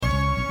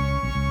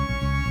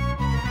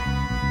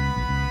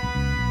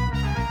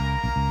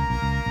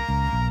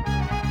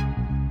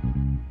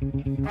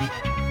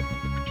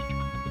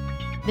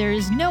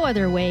There's no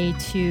other way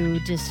to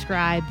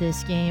describe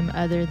this game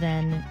other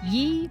than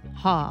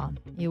yee-haw.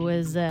 It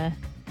was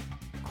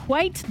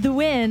quite the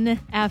win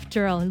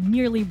after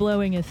nearly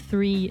blowing a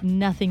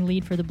 3-0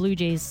 lead for the Blue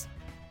Jays.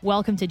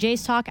 Welcome to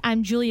Jays Talk.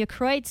 I'm Julia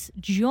Kreutz,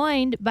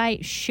 joined by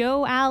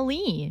Sho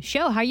Ali.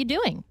 Sho, how are you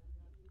doing?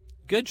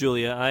 Good,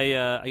 Julia.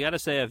 I got to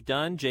say, I've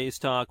done Jays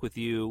Talk with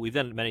you. We've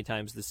done it many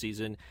times this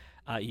season.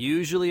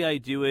 Usually I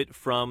do it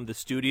from the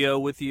studio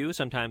with you.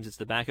 Sometimes it's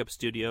the backup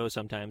studio.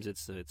 Sometimes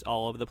it's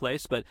all over the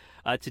place. But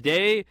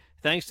today,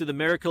 thanks to the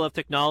miracle of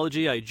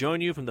technology, I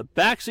join you from the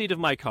backseat of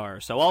my car.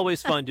 So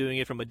always fun doing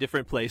it from a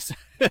different place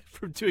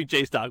from doing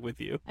Jays Talk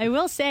with you. I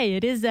will say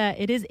it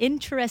is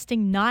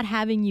interesting not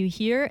having you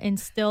here and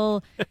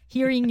still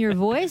hearing your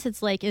voice.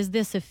 It's like, is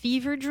this a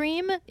fever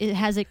dream?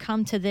 Has it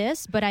come to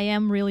this? But I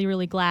am really,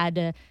 really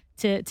glad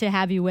to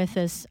have you with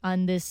us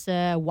on this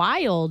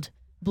wild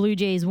Blue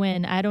Jays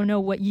win. I don't know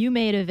what you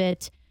made of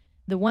it.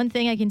 The one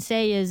thing I can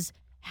say is,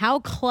 how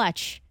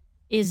clutch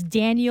is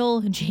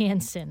Daniel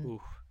Jansen?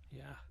 Ooh,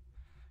 yeah.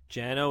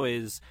 Jano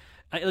is,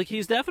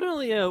 he's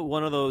definitely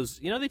one of those,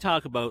 they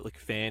talk about like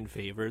fan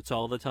favorites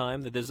all the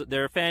time.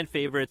 There are fan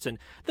favorites, and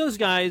those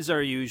guys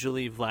are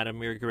usually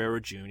Vladimir Guerrero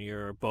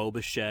Jr. or Bo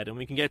Bichette, and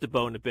we can get to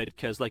Bo in a bit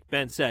because, like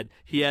Ben said,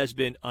 he has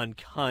been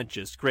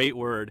unconscious. Great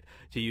word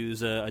to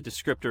use a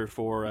descriptor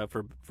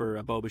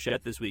for Bo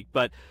Bichette this week.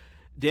 But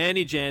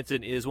Danny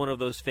Jansen is one of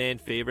those fan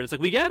favorites.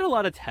 Like, we get a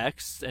lot of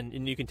texts,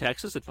 and you can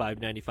text us at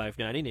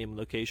 590-590, name and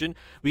location.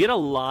 We get a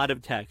lot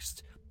of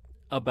texts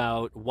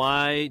about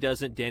why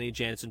doesn't Danny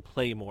Jansen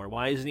play more?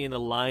 Why isn't he in the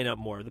lineup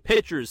more? The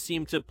pitchers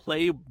seem to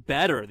play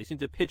better. They seem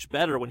to pitch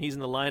better when he's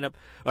in the lineup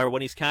or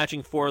when he's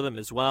catching for them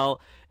as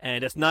well.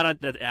 And it's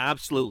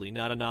absolutely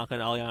not a knock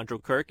on Alejandro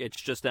Kirk. It's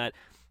just that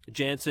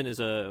Jansen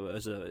is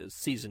a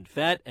seasoned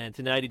vet, and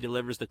tonight he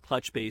delivers the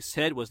clutch base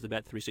hit. Was the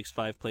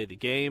Bet365 play of the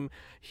game.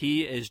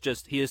 He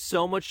is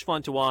so much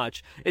fun to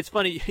watch. It's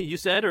funny, you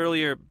said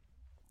earlier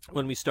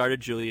when we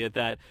started, Julia,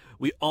 that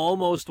we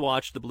almost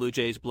watched the Blue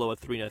Jays blow a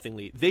 3-0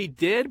 lead. They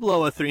did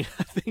blow a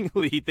 3-0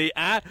 lead.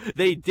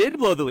 They did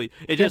blow the lead.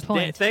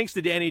 Thanks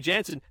to Danny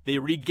Jansen, they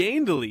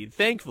regained the lead.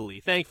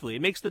 Thankfully,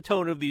 it makes the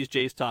tone of these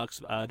Jays talks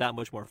that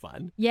much more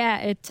fun. Yeah,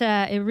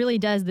 it really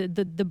does.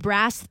 The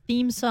brass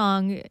theme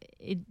song,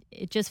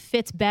 it just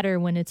fits better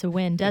when it's a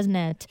win, doesn't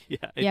it?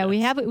 Yeah.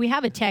 We have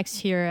a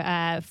text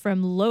here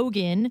from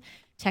Logan,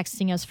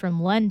 texting us from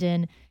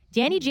London.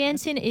 Danny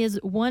Jansen is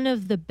one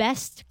of the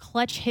best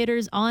clutch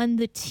hitters on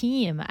the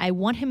team. I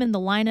want him in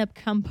the lineup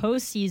come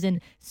postseason.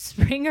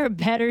 Springer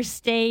better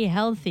stay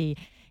healthy.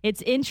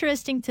 It's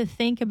interesting to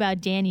think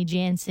about Danny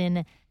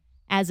Jansen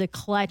as a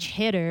clutch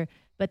hitter,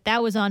 but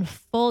that was on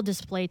full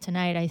display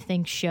tonight, I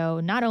think,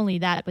 Sho. Not only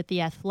that, but the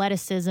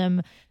athleticism,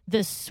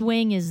 the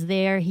swing is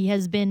there. He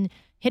has been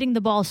hitting the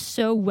ball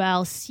so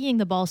well, seeing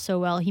the ball so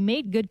well. He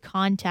made good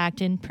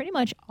contact in pretty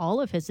much all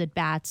of his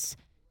at-bats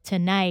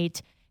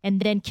tonight, and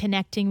then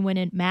connecting when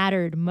it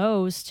mattered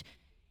most.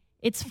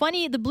 It's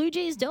funny, the Blue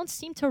Jays don't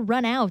seem to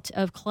run out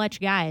of clutch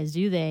guys,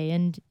 do they?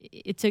 And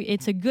it's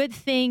a good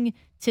thing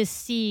to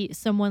see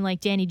someone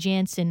like Danny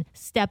Jansen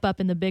step up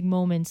in the big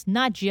moments,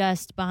 not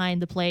just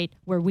behind the plate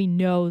where we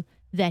know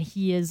that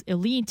he is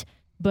elite,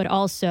 but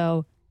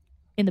also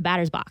in the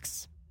batter's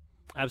box.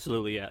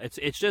 Absolutely, yeah.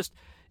 It's just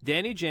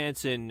Danny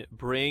Jansen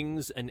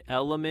brings an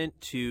element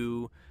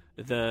to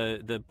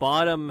the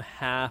bottom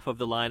half of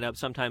the lineup,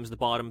 sometimes the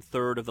bottom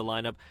third of the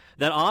lineup,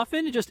 that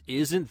often just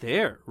isn't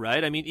there,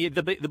 right? I mean,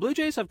 the Blue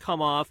Jays have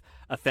come off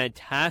a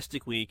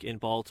fantastic week in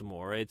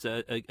Baltimore. It's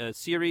a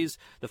series,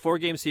 the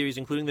 4-game series,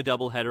 including the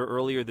doubleheader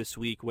earlier this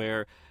week,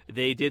 where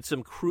they did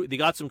they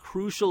got some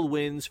crucial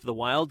wins for the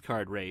wild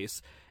card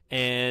race,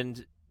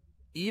 and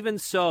even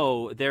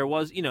so, there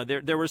was,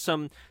 there were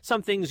some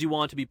things you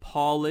want to be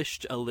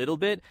polished a little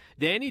bit.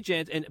 Danny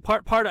Jansen, and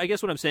part, I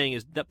guess what I'm saying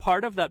is that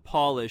part of that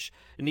polish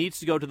needs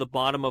to go to the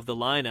bottom of the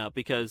lineup,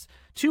 because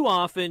too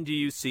often do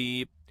you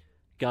see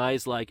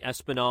guys like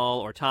Espinal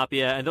or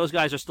Tapia, and those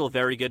guys are still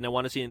very good, and I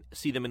want to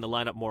see them in the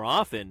lineup more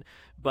often,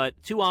 but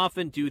too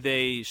often do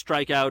they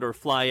strike out or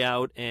fly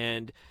out,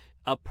 and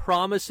a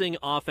promising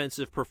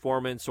offensive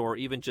performance or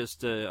even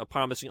just a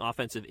promising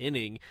offensive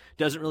inning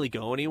doesn't really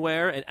go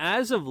anywhere. And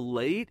as of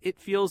late, it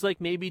feels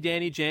like maybe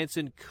Danny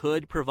Jansen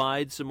could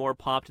provide some more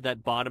pop to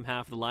that bottom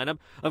half of the lineup.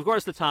 Of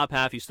course, the top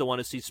half, you still want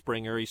to see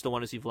Springer, you still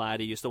want to see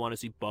Vladdy, you still want to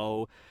see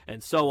Bo,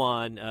 and so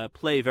on,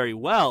 play very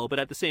well. But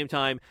at the same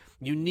time,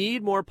 you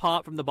need more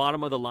pop from the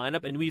bottom of the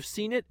lineup, and we've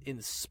seen it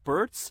in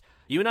spurts.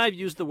 You and I have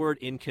used the word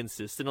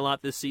inconsistent a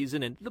lot this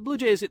season, and the Blue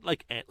Jays,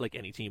 like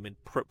any team in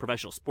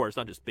professional sports,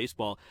 not just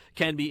baseball,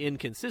 can be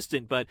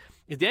inconsistent. But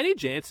if Danny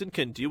Jansen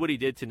can do what he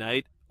did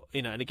tonight,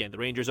 and again, the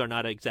Rangers are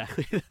not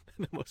exactly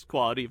the most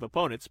quality of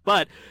opponents,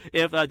 but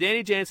if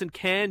Danny Jansen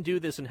can do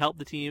this and help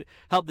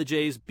the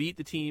Jays beat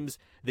the teams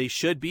they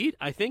should beat,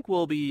 I think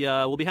we'll be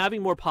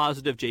having more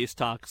positive Jays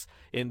talks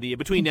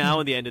between now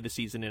and the end of the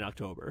season in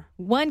October.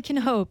 One can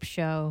hope,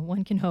 Sho.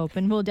 One can hope,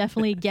 and we'll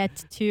definitely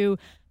get to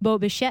Bo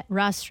Bichette,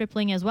 Ross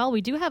Stripling as well. We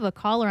do have a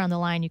caller on the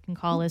line. You can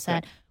call us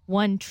at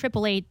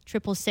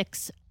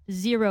 1-888-666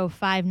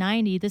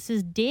 590. This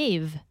is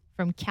Dave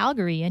from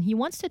Calgary, and he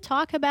wants to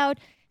talk about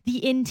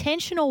the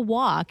intentional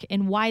walk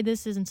and why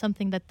this isn't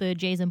something that the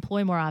Jays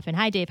employ more often.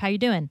 Hi, Dave. How you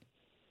doing?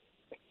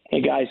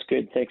 Hey, guys.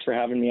 Good. Thanks for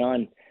having me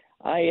on.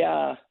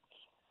 I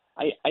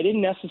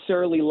didn't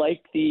necessarily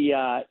like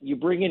the you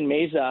bring in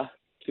Meza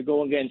to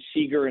go against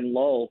Seager and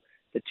Lowe,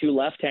 the two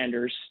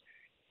left-handers.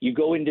 You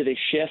go into the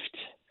shift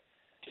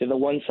to the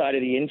one side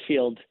of the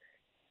infield,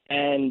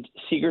 and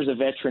Seager's a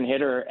veteran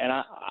hitter, and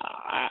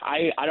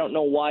I don't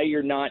know why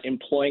you're not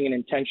employing an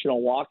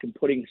intentional walk and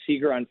putting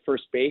Seager on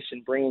first base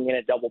and bringing in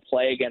a double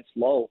play against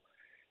Lowe,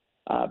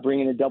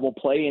 bringing a double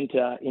play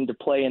into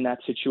play in that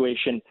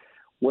situation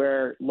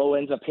where Lowe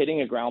ends up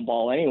hitting a ground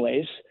ball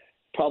anyways.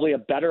 Probably a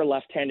better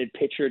left-handed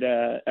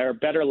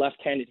better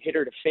left-handed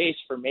hitter to face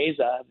for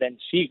Meza than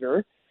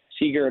Seager.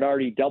 Seager had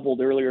already doubled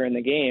earlier in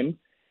the game.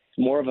 It's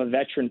more of a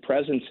veteran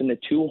presence in the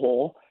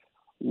two-hole.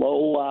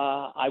 Lowe,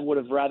 I would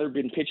have rather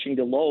been pitching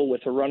to Lowe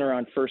with a runner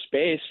on first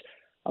base.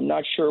 I'm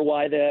not sure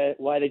why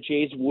the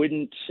Jays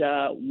wouldn't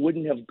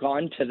have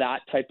gone to that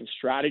type of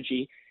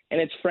strategy.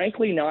 And it's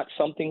frankly not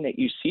something that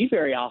you see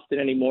very often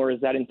anymore, is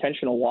that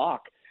intentional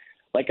walk.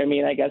 I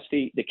guess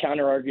the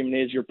counter argument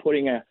is you're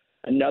putting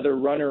another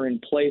runner in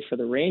play for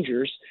the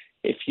Rangers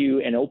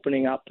and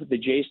opening up the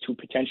Jays to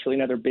potentially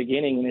another big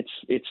inning, and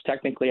it's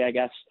technically, I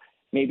guess,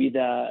 maybe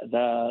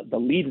the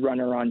lead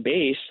runner on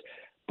base.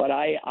 But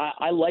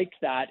I like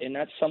that, and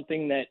that's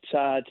something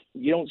that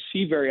you don't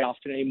see very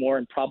often anymore,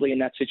 and probably in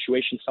that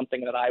situation,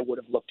 something that I would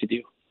have looked to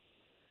do.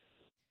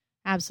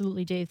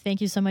 Absolutely, Dave. Thank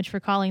you so much for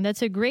calling.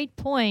 That's a great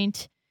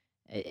point.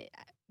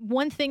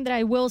 One thing that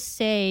I will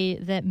say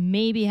that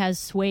maybe has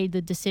swayed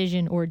the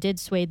decision, or did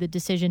sway the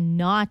decision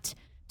not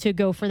to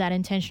go for that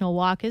intentional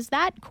walk, is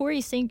that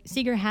Corey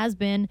Seager has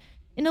been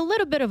in a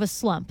little bit of a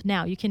slump.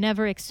 Now, you can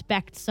never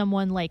expect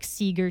someone like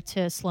Seager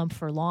to slump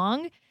for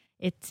long.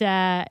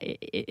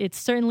 It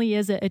certainly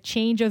is a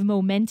change of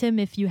momentum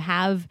if you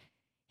have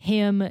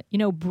him,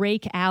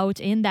 break out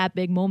in that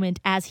big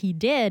moment as he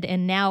did.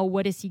 And now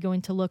what is he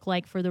going to look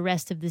like for the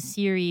rest of the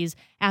series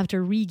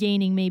after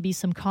regaining maybe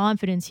some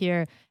confidence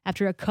here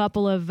after a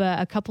couple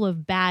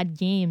of bad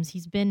games?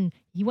 He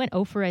went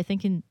 0 for, I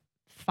think, in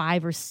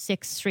 5 or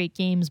 6 straight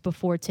games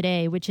before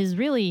today, which is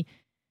really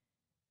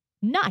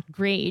not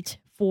great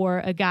for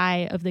a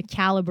guy of the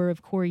caliber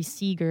of Corey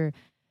Seager.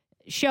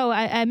 Show,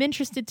 I'm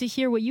interested to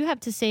hear what you have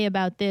to say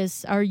about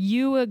this. Are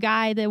you a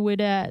guy that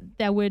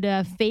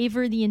would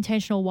favor the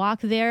intentional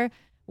walk there,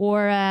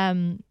 or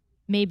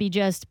maybe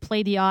just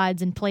play the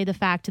odds and play the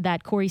fact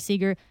that Corey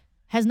Seager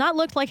has not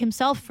looked like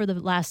himself for the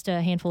last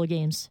handful of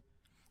games?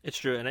 It's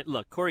true, and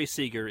look, Corey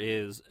Seager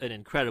is an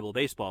incredible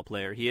baseball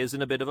player. He is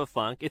in a bit of a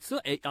funk.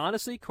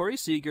 Honestly, Corey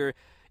Seager.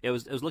 I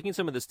was looking at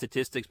some of the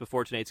statistics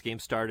before tonight's game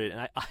started,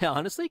 and I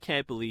honestly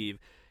can't believe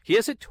he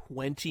has hit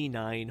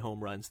 29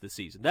 home runs this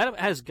season. That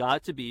has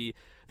got to be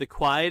the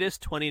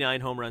quietest 29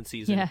 home run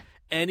season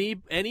any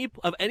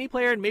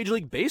player in Major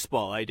League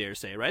Baseball, I dare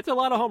say, right? It's a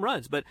lot of home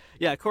runs. But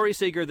yeah, Corey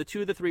Seager, the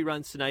 2 of the 3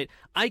 runs tonight.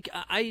 I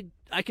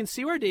can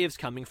see where Dave's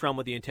coming from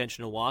with the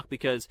intentional walk,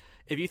 because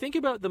if you think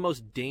about the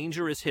most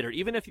dangerous hitter,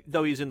 even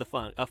though he's in the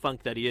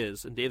funk that he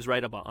is, and Dave's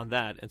right on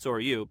that, and so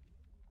are you,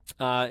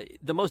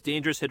 the most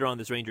dangerous hitter on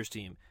this Rangers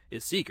team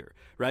is Seager,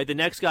 right? The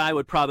next guy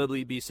would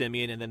probably be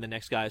Semien, and then the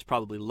next guy is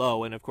probably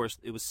Lowe, and of course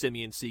it was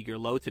Semien, Seager,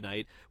 Lowe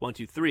tonight, 1,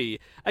 2, 3.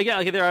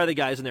 Again, there are other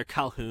guys in there,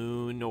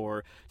 Calhoun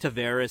or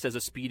Tavares as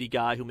a speedy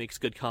guy who makes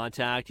good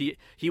contact.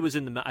 He was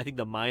in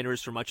the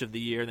minors for much of the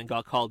year, and then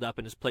got called up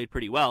and has played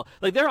pretty well.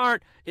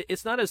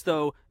 It's not as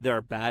though there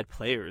are bad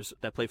players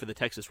that play for the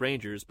Texas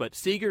Rangers, but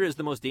Seager is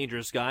the most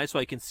dangerous guy, so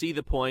I can see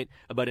the point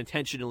about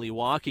intentionally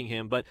walking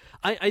him. But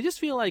I just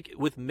feel like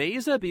with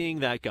Meza being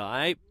that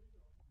guy,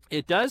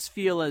 it does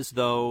feel as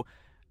though,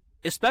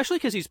 especially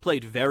because he's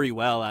played very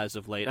well as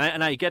of late,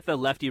 and I get the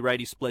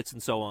lefty-righty splits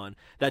and so on,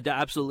 that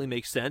absolutely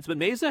makes sense, but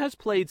Meza has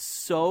played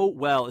so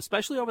well,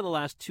 especially over the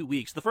last 2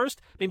 weeks. The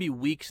first maybe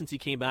week since he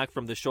came back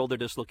from the shoulder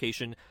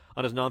dislocation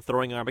on his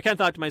non-throwing arm, I kind of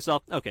thought to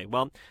myself, okay,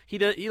 well, he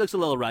looks a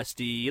little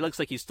rusty. He looks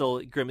like he's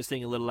still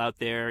grimacing a little out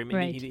there. I mean,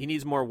 right. he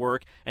needs more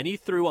work, and he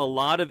threw a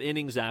lot of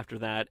innings after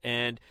that,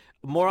 and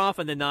more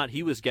often than not,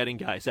 he was getting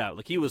guys out.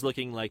 Like, he was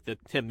looking like the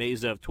Tim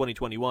Meza of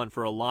 2021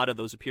 for a lot of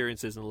those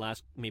appearances in the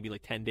last maybe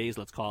 10 days,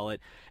 let's call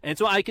it. And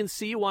so I can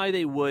see why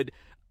they would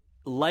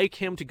like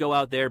him to go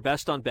out there,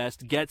 best on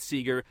best, get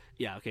Seager.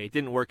 Yeah, okay, it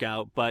didn't work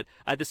out, but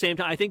at the same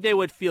time, I think they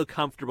would feel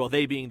comfortable,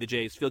 they being the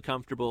Jays, feel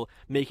comfortable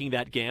making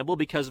that gamble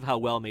because of how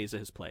well Meza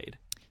has played.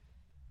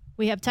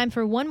 We have time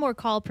for one more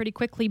call pretty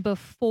quickly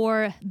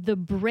before the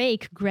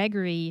break.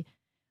 Gregory,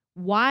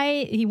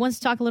 why he wants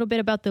to talk a little bit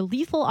about the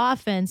lethal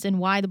offense and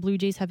why the Blue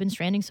Jays have been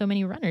stranding so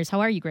many runners.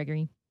 How are you,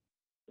 Gregory?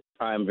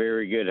 I'm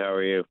very good. How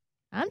are you?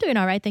 I'm doing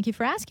all right. Thank you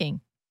for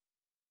asking.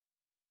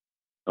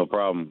 No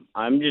problem.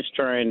 I'm just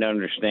trying to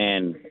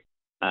understand,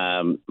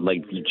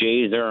 the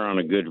Jays are on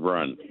a good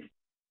run.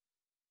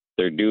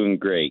 They're doing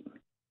great,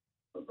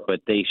 but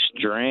they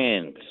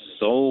strand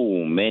so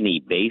many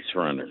base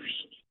runners.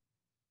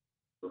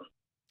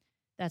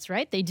 That's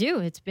right. They do.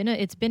 It's been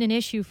an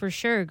issue for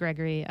sure,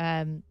 Gregory.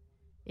 I'm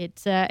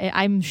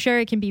sure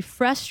it can be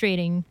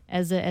frustrating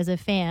as a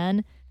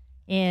fan.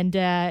 And,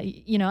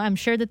 I'm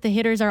sure that the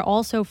hitters are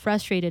also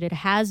frustrated. It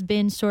has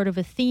been sort of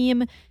a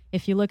theme.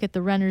 If you look at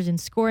the runners in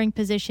scoring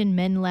position,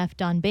 men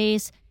left on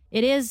base,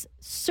 it is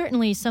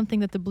certainly something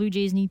that the Blue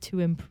Jays need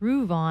to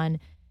improve on.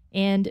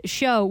 And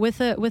show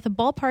with a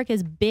ballpark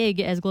as big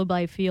as Globe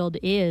Life Field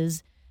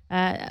is,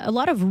 a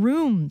lot of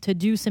room to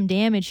do some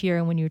damage here.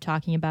 And when you're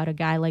talking about a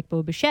guy like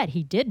Bo Bichette,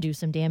 he did do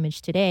some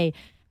damage today.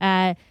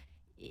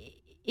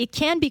 It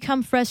can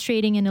become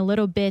frustrating and a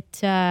little bit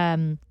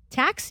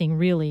taxing,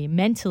 really,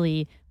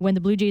 mentally, when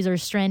the Blue Jays are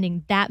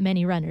stranding that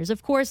many runners.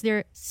 Of course,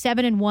 they're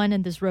 7-1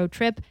 in this road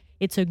trip.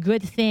 It's a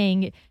good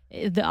thing.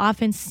 The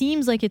offense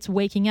seems like it's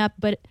waking up,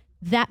 but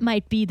that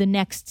might be the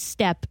next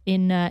step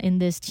in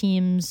this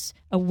team's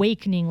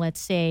awakening, let's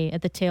say,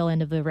 at the tail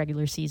end of the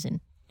regular season.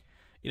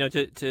 To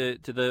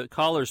the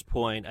caller's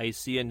point, I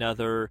see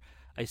another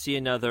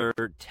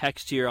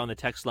text here on the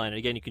text line. And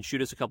again, you can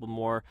shoot us a couple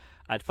more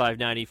at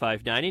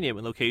 590, name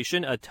and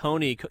location.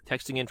 Tony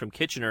texting in from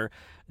Kitchener.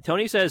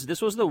 Tony says,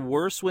 this was the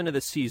worst win of the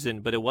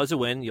season, but it was a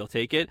win. You'll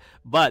take it.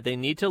 But they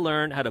need to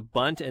learn how to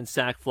bunt and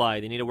sack fly.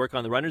 They need to work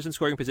on the runners in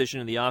scoring position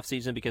in the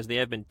offseason because they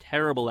have been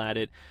terrible at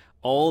it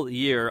all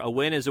year. A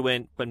win is a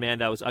win, but man,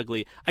 that was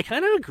ugly. I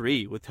kind of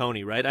agree with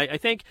Tony, right? I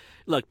think,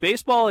 look,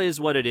 baseball is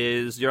what it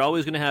is. You're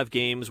always going to have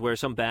games where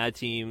some bad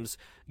teams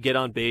get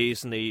on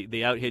base and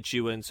they out-hit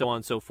you and so on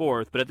and so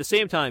forth. But at the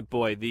same time,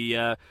 boy,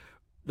 the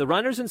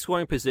runners in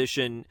scoring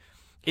position,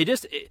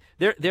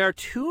 there are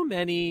too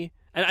many.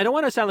 And I don't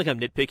want to sound like I'm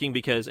nitpicking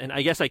because, and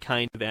I guess I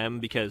kind of am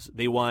because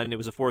they won. It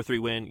was a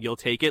 4-3 win. You'll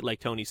take it, like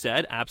Tony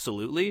said.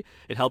 Absolutely.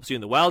 It helps you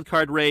in the wild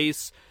card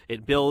race.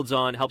 It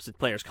helps the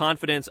players'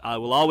 confidence. I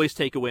will always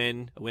take a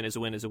win. A win is a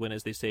win is a win,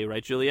 as they say,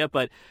 right, Julia?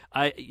 But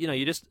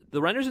the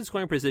runners in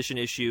scoring position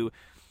issue,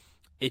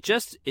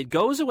 it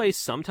goes away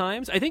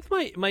sometimes. I think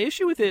my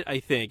issue with it,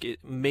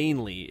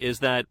 mainly is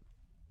that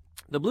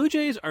the Blue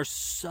Jays are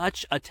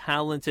such a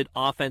talented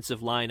offensive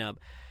lineup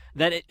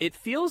that it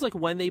feels like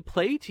when they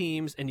play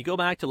teams, and you go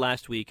back to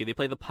last week, and they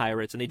play the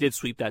Pirates, and they did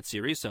sweep that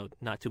series, so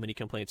not too many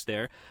complaints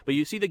there. But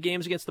you see the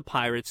games against the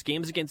Pirates,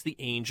 games against the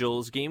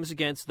Angels, games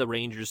against the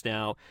Rangers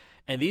now,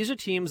 and these are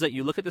teams that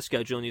you look at the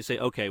schedule and you say,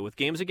 okay, with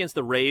games against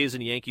the Rays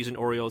and Yankees and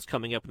Orioles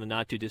coming up in the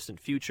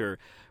not-too-distant future,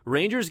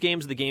 Rangers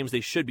games are the games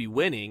they should be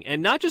winning,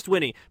 and not just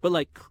winning, but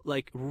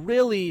like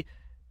really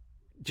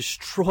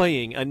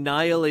destroying,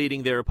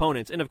 annihilating their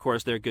opponents. And of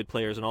course, they're good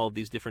players in all of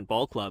these different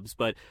ball clubs.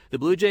 But the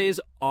Blue Jays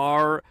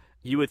are,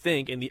 you would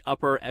think, in the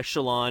upper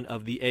echelon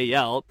of the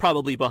AL,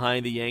 probably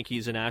behind the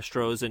Yankees and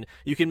Astros. And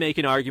you can make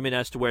an argument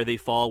as to where they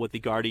fall with the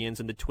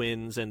Guardians and the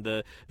Twins and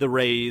the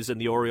Rays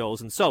and the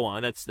Orioles and so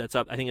on. That's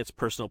up. I think it's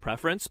personal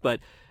preference. But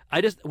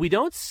we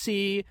don't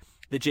see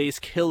the Jays'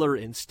 killer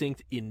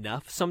instinct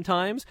enough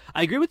sometimes.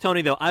 I agree with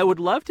Tony, though. I would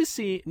love to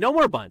see no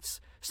more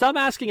bunts. Stop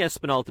asking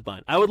Espinal to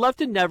bunt. I would love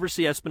to never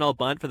see Espinal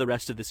bunt for the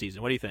rest of the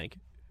season. What do you think?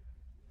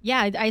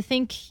 Yeah, I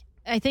think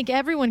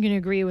everyone can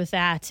agree with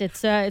that.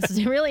 It's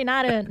really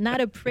not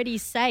a pretty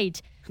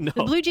sight. No,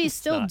 the Blue Jays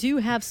still do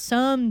have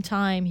some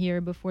time here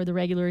before the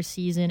regular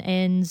season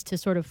ends to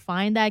sort of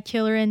find that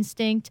killer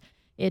instinct.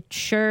 It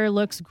sure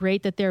looks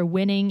great that they're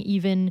winning,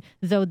 even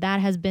though that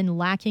has been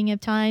lacking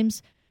at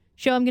times.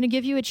 Joe, I'm going to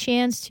give you a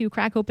chance to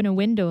crack open a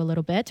window a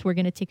little bit. We're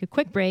going to take a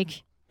quick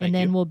break, and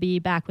then we'll be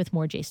back with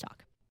more Jays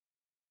Talk.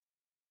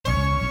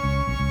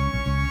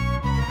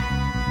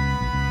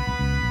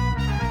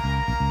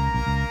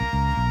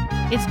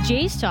 It's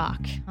Jays Talk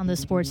on the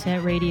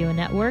Sportsnet Radio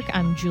Network.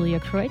 I'm Julia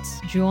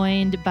Kreutz,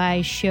 joined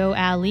by Sho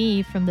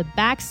Ali from the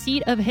back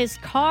seat of his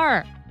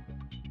car.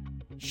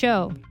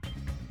 Sho,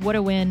 what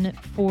a win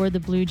for the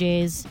Blue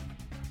Jays.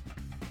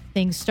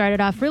 Things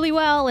started off really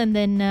well and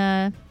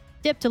then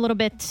dipped a little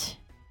bit.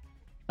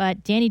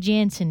 But Danny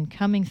Jansen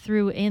coming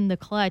through in the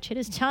clutch. It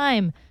is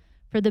time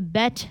for the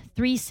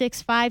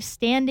Bet365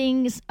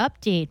 standings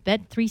update.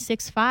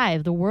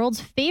 Bet365, the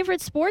world's favorite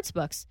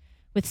sportsbooks,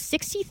 with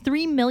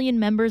 63 million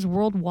members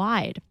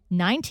worldwide,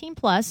 19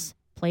 plus,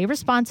 play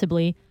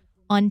responsibly,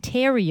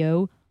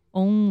 Ontario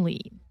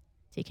only.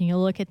 Taking a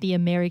look at the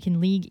American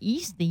League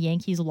East, the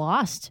Yankees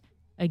lost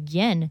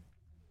again.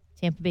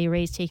 Tampa Bay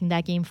Rays taking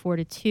that game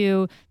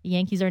 4-2. The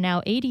Yankees are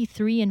now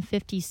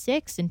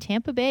 83-56, and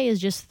Tampa Bay is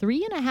just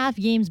 3.5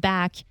 games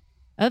back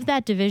of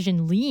that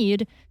division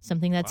lead,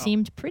 something that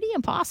seemed pretty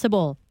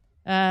impossible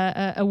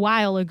a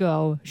while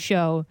ago.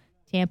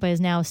 Tampa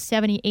is now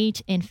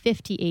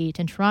 78-58,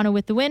 and Toronto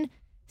with the win,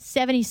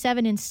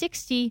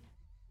 77-60,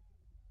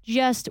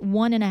 just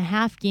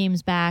 1.5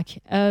 games back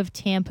of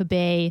Tampa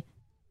Bay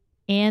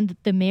and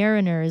the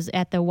Mariners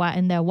in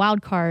the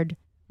wild card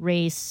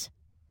race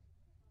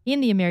in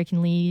the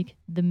American League.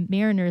 The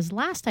Mariners,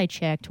 last I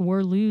checked,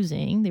 were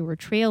losing. They were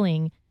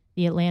trailing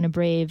the Atlanta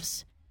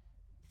Braves.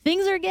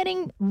 Things are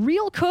getting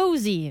real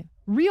cozy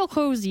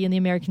in the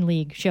American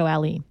League. Sho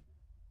Ali.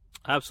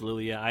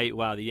 Absolutely, yeah.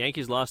 Wow, the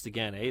Yankees lost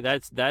again.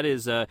 That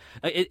is.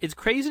 It's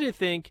crazy to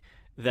think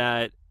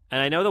that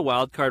And I know the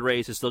wild card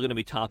race is still going to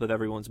be top of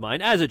everyone's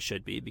mind, as it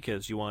should be,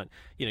 because you want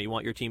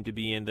your team to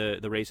be in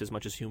the race as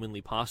much as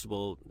humanly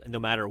possible, no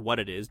matter what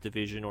it is,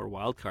 division or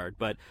wild card.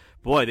 But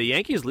boy, the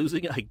Yankees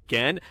losing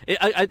again.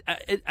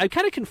 I'm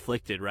kind of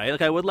conflicted, right?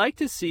 Like, I would like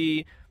to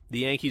see the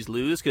Yankees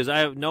lose, because I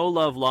have no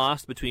love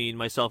lost between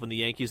myself and the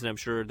Yankees, and I'm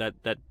sure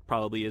that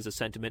probably is a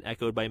sentiment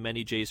echoed by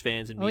many Jays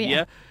fans and media.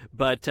 Yeah.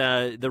 But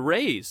the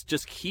Rays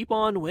just keep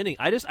on winning.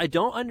 I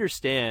don't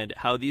understand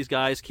how these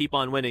guys keep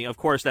on winning. Of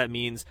course, that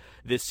means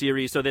this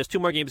series. So there's 2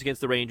 more games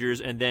against the Rangers,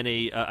 and then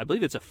I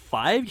believe it's a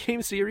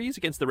 5-game series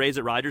against the Rays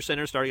at Rogers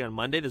Center starting on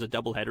Monday. There's a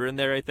doubleheader in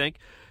there, I think.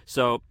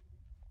 So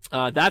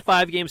that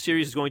 5-game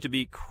series is going to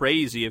be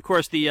crazy. Of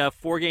course, the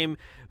 4-game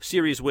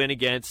series win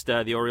against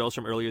the Orioles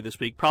from earlier this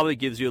week probably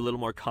gives you a little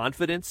more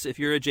confidence if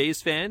you're a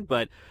Jays fan.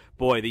 But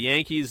boy, the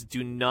Yankees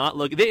do not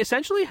look. They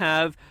essentially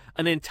have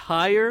an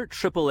entire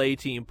AAA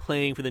team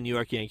playing for the New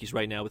York Yankees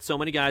right now, with so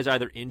many guys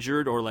either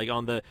injured or like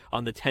on the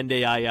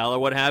 10-day IL or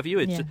what have you.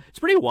 It's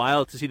pretty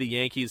wild to see the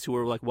Yankees, who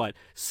are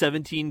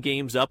 17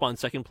 games up on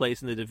second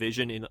place in the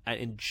division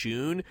in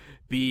June,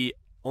 be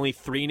only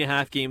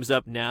 3.5 games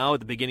up now at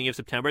the beginning of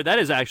September. That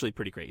is actually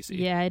pretty crazy.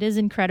 Yeah, it is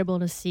incredible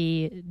to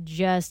see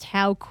just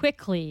how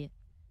quickly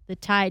the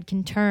tide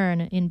can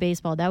turn in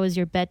baseball. That was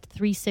your Bet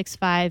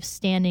 365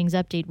 standings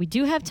update. We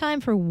do have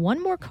time for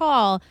one more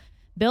call.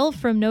 Bill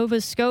from Nova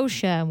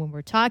Scotia. When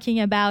we're talking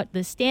about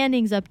the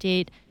standings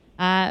update,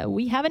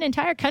 we have an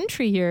entire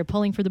country here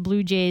pulling for the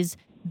Blue Jays.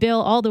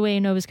 Bill, all the way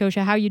in Nova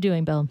Scotia. How are you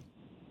doing, Bill?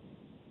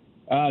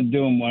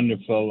 Doing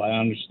wonderful. I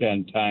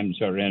understand time's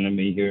our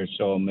enemy here,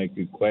 so I'll make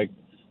it quick.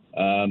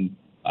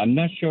 I'm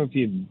not sure if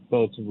you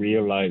both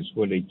realize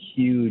what a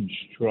huge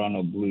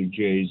Toronto Blue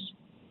Jays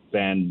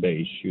fan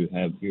base you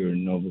have here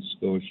in Nova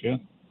Scotia.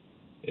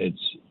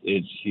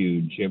 It's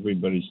huge.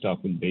 Everybody's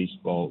talking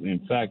baseball.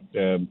 In fact,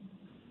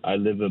 I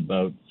live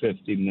about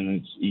 50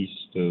 minutes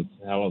east of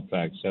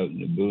Halifax out in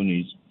the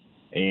boonies,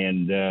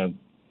 and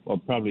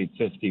probably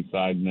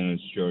 55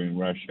 minutes during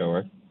rush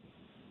hour.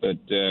 But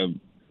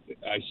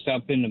I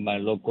stop into my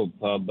local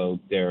pub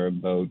out there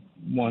about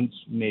once,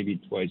 maybe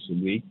twice a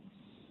week.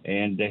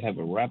 And they have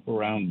a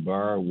wraparound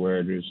bar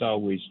where there's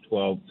always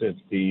 12,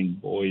 15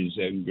 boys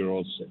and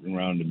girls sitting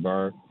around the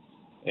bar,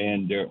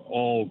 and they're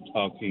all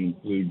talking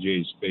Blue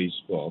Jays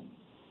baseball.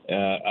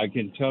 I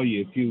can tell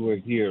you, if you were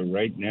here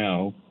right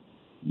now,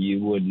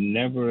 you would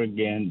never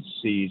again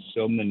see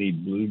so many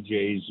Blue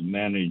Jays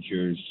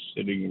managers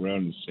sitting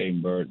around the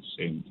same bar at the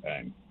same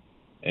time.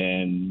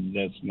 And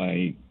that's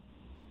my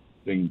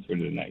thing for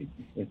tonight.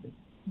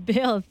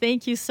 Bill,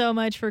 thank you so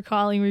much for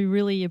calling. We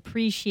really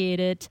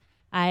appreciate it.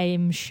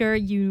 I'm sure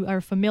you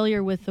are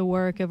familiar with the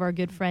work of our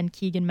good friend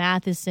Keegan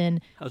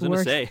Matheson. I was going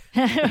to say.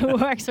 Who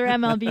works for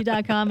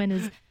MLB.com and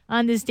is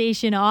on this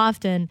station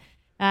often.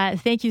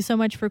 Thank you so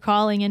much for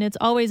calling. And it's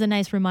always a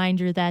nice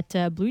reminder that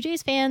Blue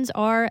Jays fans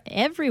are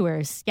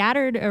everywhere,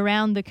 scattered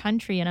around the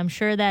country. And I'm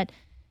sure that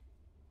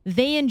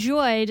they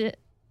enjoyed,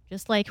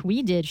 just like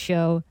we did,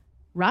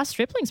 Ross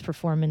Stripling's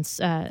performance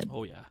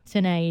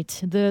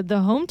tonight. The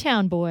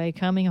hometown boy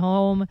coming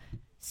home,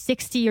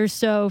 60 or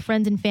so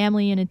friends and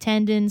family in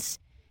attendance.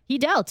 He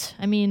dealt.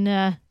 I mean,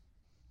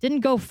 didn't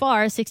go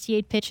far,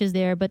 68 pitches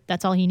there, but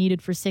that's all he needed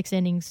for 6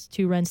 innings,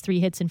 2 runs, 3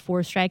 hits, and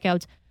 4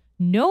 strikeouts.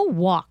 No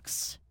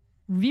walks.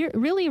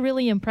 Really,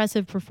 really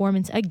impressive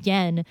performance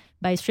again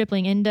by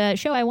Stripling. And,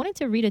 I wanted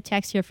to read a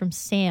text here from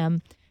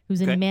Sam,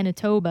 who's in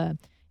Manitoba.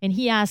 And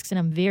he asks, and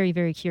I'm very,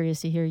 very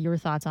curious to hear your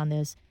thoughts on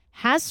this,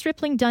 has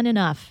Stripling done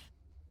enough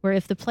where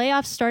if the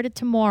playoffs started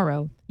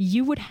tomorrow,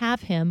 you would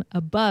have him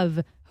above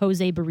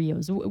Jose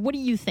Barrios? What do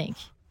you think?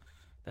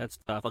 That's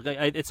tough.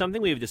 It's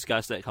something we've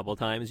discussed a couple of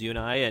times, you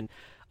and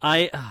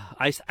I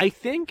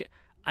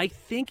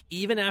think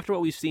even after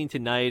what we've seen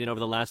tonight and over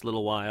the last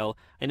little while,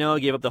 I know I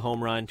gave up the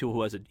home run to, who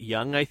was it,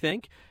 Young, I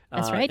think.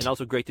 That's right. And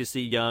also great to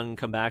see Young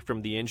come back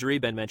from the injury.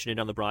 Ben mentioned it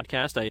on the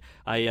broadcast. I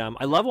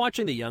love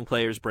watching the young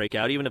players break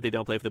out, even if they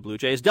don't play for the Blue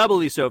Jays.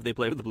 Doubly so if they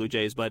play for the Blue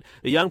Jays. But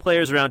the young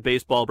players around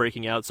baseball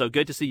breaking out. So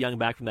good to see Young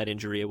back from that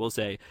injury, I will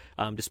say,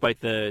 despite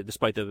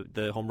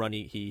the home run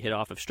he hit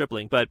off of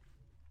Stripling. But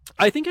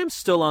I think I'm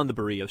still on the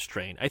Barrios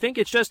train. I think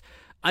it's just,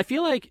 I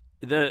feel like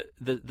the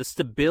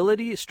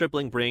stability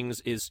Stripling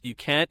brings is, you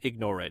can't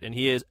ignore it. And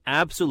he is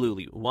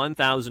absolutely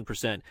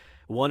 1,000%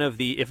 one of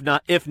the, if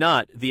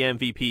not the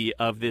MVP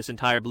of this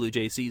entire Blue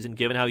Jays season,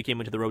 given how he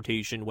came into the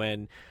rotation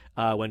when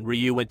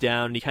Ryu went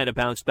down and he kind of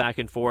bounced back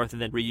and forth,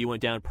 and then Ryu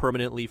went down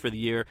permanently for the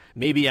year,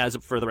 maybe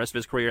for the rest of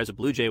his career as a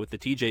Blue Jay with the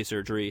TJ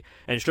surgery,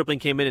 and Stripling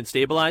came in and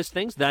stabilized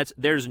things.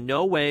 There's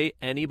no way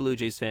any Blue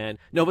Jays fan,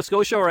 Nova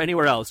Scotia or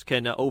anywhere else,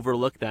 can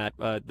overlook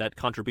that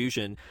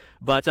contribution.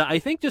 But I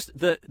think just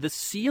the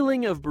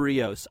ceiling of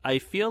Barrios, I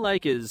feel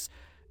like, is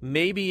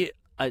maybe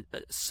a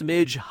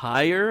smidge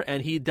higher,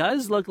 and he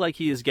does look like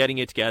he is getting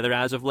it together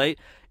as of late.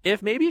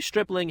 If maybe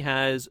Stripling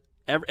has,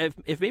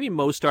 if maybe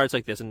most starts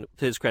like this, and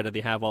to his credit,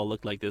 they have all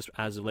looked like this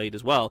as of late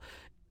as well,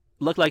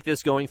 look like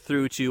this going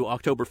through to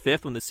October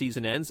 5th when the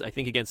season ends, I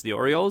think against the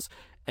Orioles,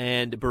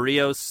 and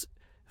Barrios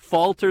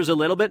falters a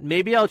little bit,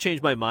 maybe I'll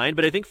change my mind.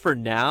 But I think for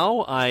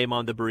now, I'm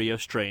on the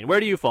Barrios train. Where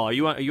do you fall? Are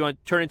you on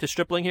turning to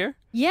Stripling here?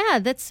 Yeah,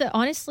 that's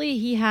honestly,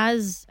 he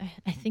has.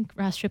 I think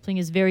Ross Stripling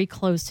is very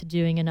close to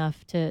doing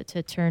enough to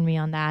turn me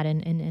on that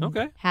and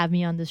Okay. have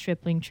me on the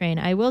Stripling train.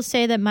 I will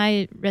say that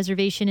my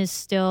reservation is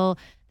still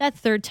that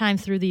third time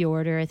through the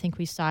order. I think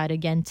we saw it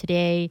again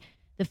today.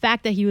 The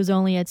fact that he was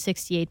only at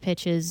 68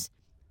 pitches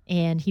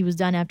and he was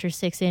done after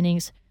 6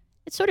 innings,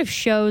 it sort of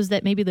shows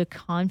that maybe the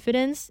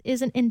confidence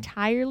isn't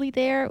entirely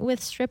there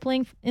with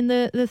Stripling in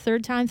the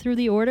third time through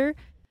the order,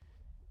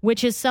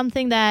 which is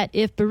something that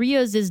if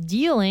Barrios is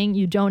dealing,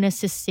 you don't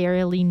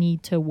necessarily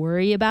need to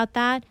worry about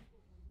that.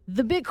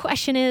 The big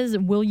question is,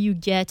 will you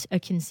get a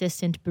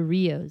consistent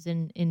Barrios?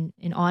 And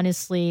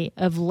honestly,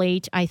 of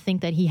late, I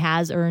think that he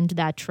has earned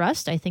that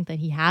trust. I think that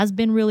he has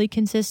been really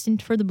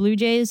consistent for the Blue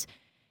Jays.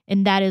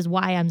 And that is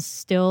why I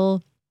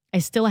still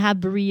have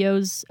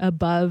Barrios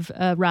above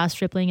Ross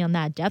Stripling on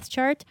that depth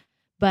chart.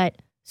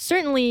 But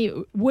certainly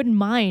wouldn't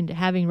mind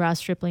having Ross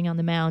Stripling on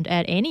the mound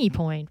at any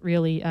point,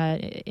 really,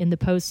 in the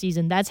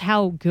postseason. That's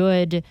how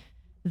good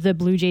the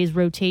Blue Jays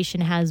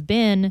rotation has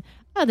been.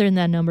 Other than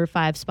that number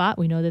 5 spot,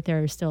 we know that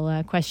there are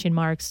still question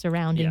marks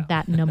surrounding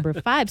that number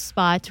 5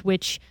 spot,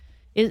 which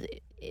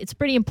it's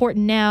pretty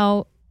important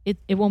now.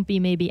 It won't be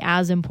maybe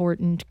as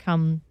important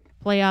come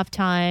playoff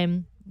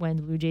time when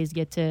the Blue Jays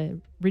get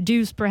to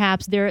reduce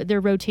perhaps their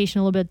rotation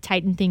a little bit,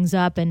 tighten things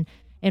up, and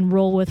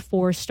roll with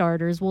 4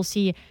 starters. We'll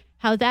see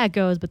how that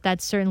goes, but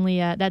that's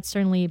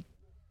certainly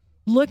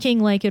looking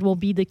like it will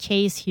be the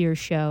case here,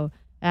 Show.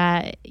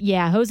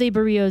 Jose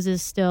Barrios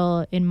is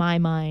still, in my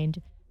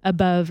mind,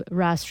 above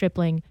Ross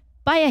Stripling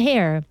by a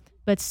hair,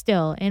 but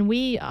still. And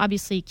we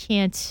obviously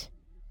can't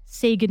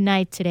say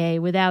goodnight today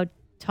without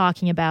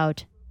talking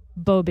about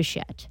Bo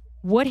Bichette.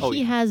 What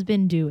he has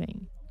been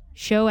doing,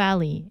 Show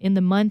Ali, in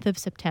the month of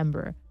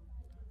September.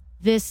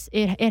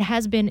 It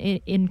has been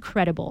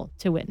incredible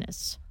to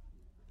witness.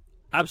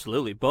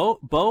 Absolutely.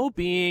 Bo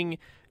being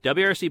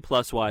WRC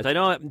plus wise, I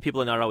know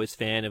people are not always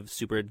fan of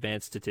super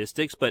advanced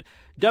statistics, but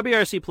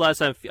WRC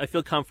plus, I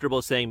feel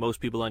comfortable saying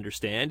most people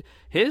understand.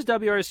 His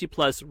WRC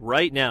plus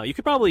right now, you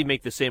could probably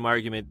make the same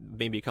argument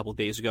maybe a couple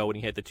days ago when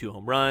he hit the 2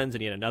 home runs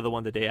and he had another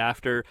one the day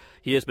after.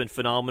 He has been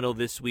phenomenal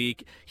this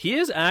week. He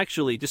is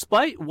actually,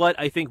 despite what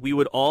I think we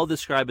would all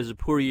describe as a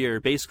poor year,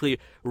 basically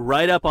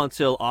right up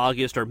until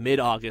August or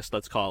mid-August,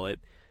 let's call it,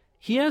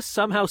 he has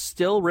somehow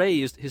still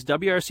raised his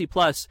WRC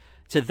plus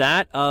to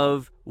that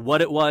of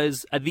what it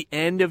was at the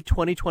end of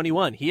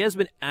 2021. He has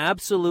been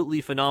absolutely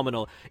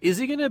phenomenal. Is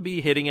he going to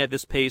be hitting at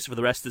this pace for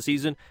the rest of the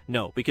season?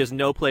 No, because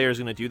no player is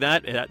going to do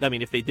that. I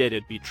mean, if they did,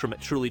 it'd be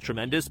truly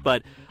tremendous.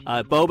 But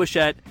Bo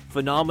Bichette,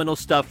 phenomenal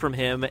stuff from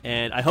him,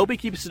 and I hope he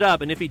keeps it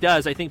up. And if he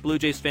does, I think Blue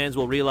Jays fans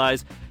will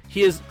realize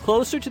he is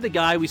closer to the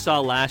guy we saw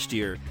last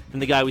year than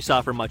the guy we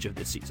saw for much of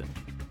this season.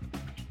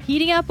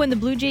 Heating up when the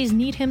Blue Jays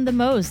need him the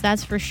most,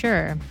 that's for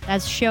sure.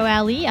 That's Show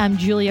Ali. I'm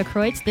Julia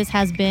Kreutz. This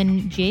has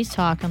been Jays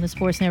Talk on the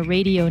Sportsnet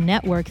Radio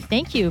Network.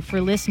 Thank you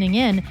for listening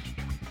in.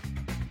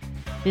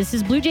 This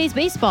is Blue Jays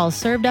Baseball,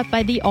 served up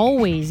by the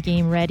always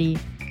game-ready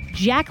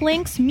Jack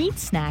Link's Meat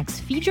Snacks.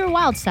 Feed your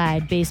wild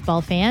side,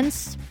 baseball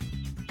fans.